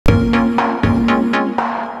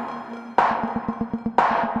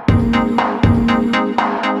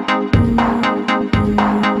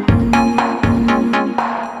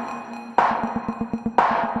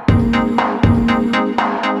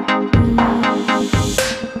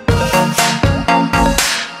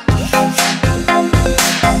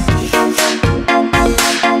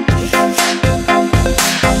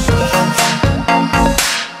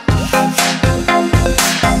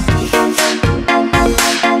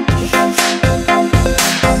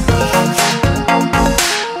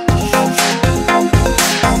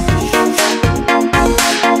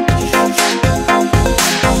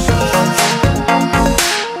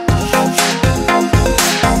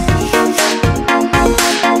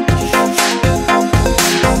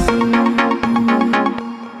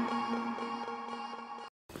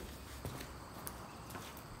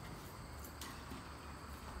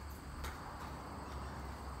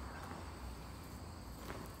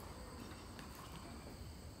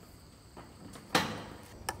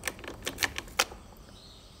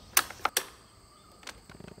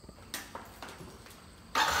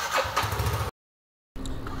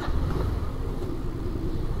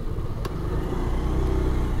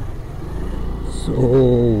So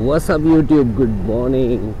what's up YouTube, good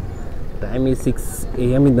morning. Time is 6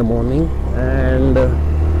 AM in the morning and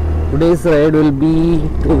today's ride will be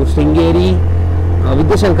to Sringeri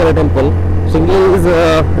Vidyashankara Temple. Sringeri is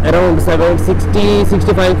around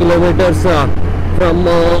 65 kilometers from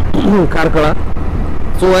Karkala.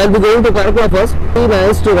 So I'll be going to Karkala first. Very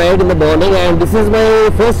nice to ride in the morning and this is my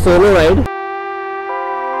first solo ride.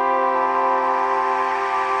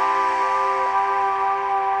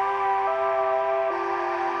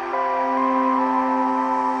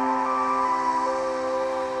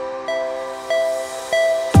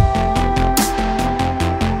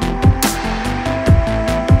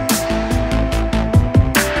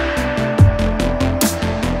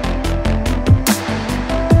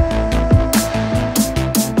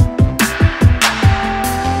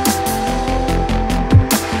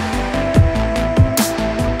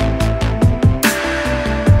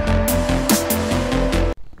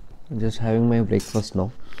 Just having my breakfast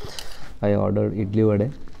now. I ordered idli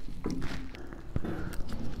vade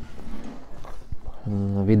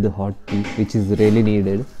with the hot tea, which is really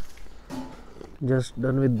needed. Just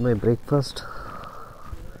done with my breakfast,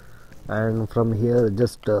 and from here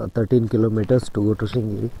just 13 kilometers to go to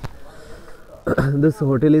Sringeri. This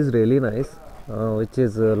hotel is really nice, which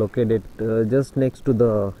is located just next to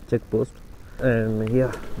the check post. And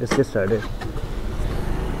yeah, let's get started.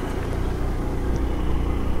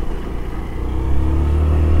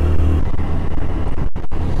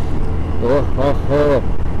 Oh.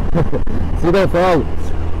 See the fog.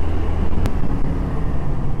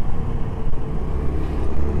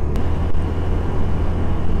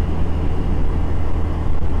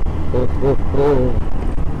 Oh.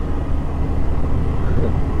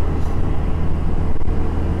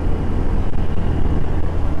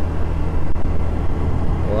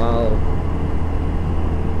 Wow.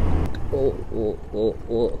 Oh,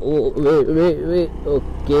 wait.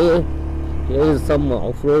 Okay. Here is some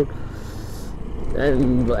off-road.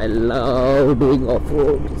 And I love doing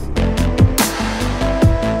off-roads.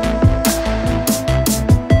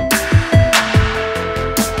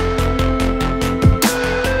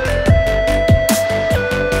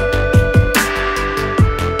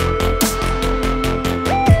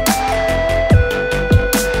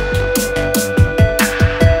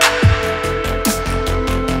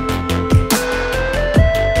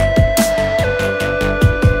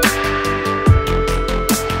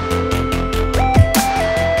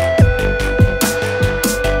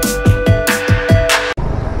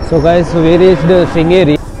 So guys, we reached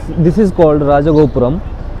Sringeri. This is called Rajagopuram,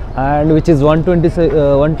 and which is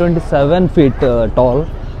 127 feet tall,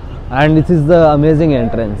 and this is the amazing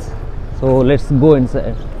entrance. So let's go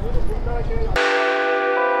inside.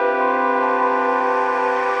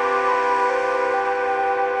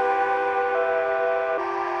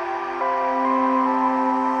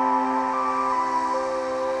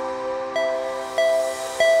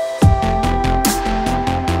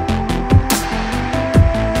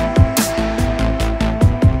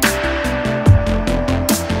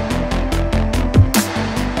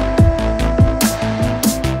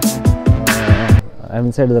 I'm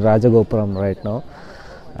inside the Rajagopuram right now,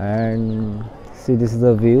 and see, this is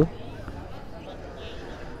the view.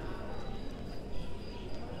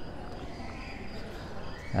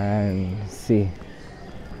 And see,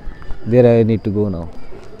 there I need to go now.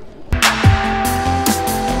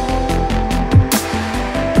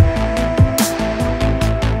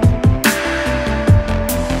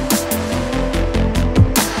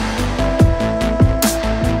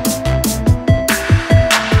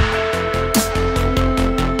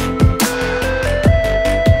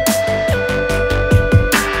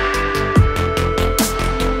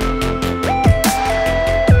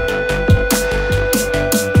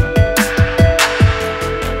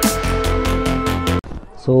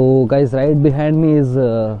 So guys, right behind me is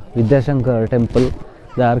Vidyashankara Temple.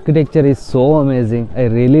 The architecture is so amazing. I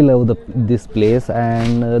really love this place,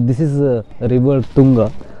 and this is river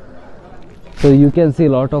Tungā. So you can see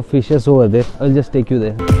a lot of fishes over there. I'll just take you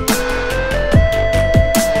there.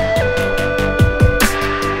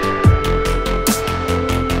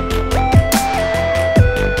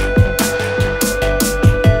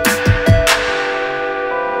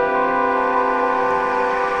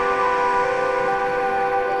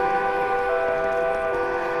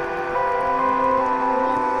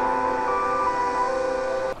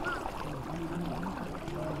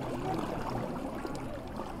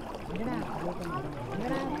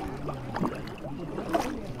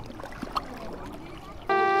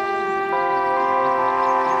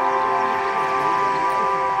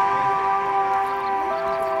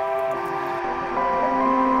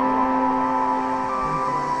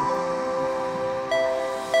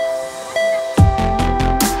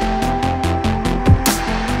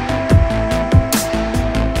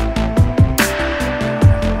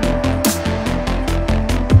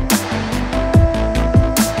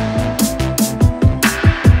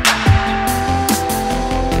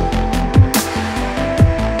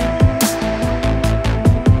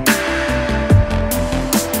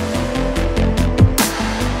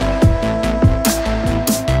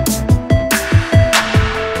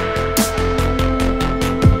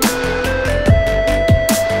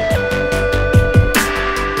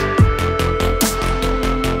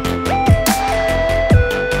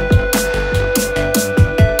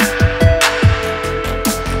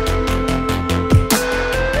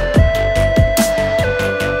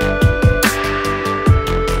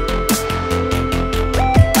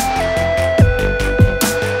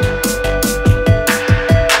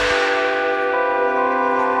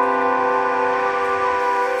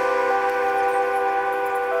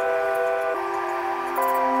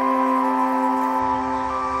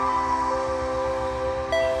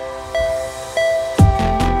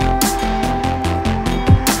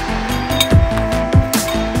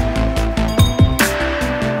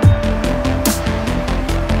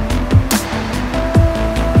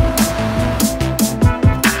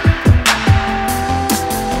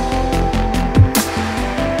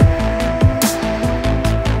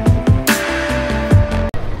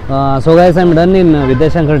 So guys, I'm done in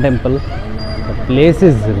Vidyashankara Temple. The place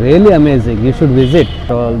is really amazing. You should visit.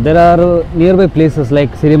 There are nearby places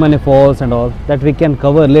like Sirimane Falls and all that we can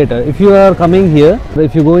cover later. If you are coming here,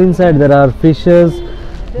 if you go inside, there are fishes,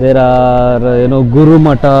 there are Guru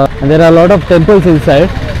Maṭha, and there are a lot of temples inside,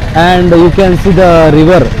 and you can see the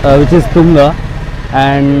river which is Tungā,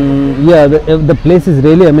 and yeah, the place is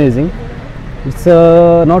really amazing. It's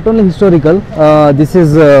not only historical, this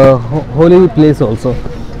is a holy place also.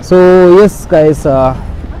 So yes guys, so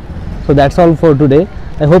that's all for today.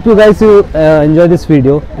 I hope you guys enjoy this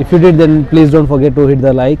video. If you did, then please don't forget to hit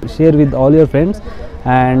the like, share with all your friends,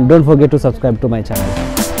 and don't forget to subscribe to my channel.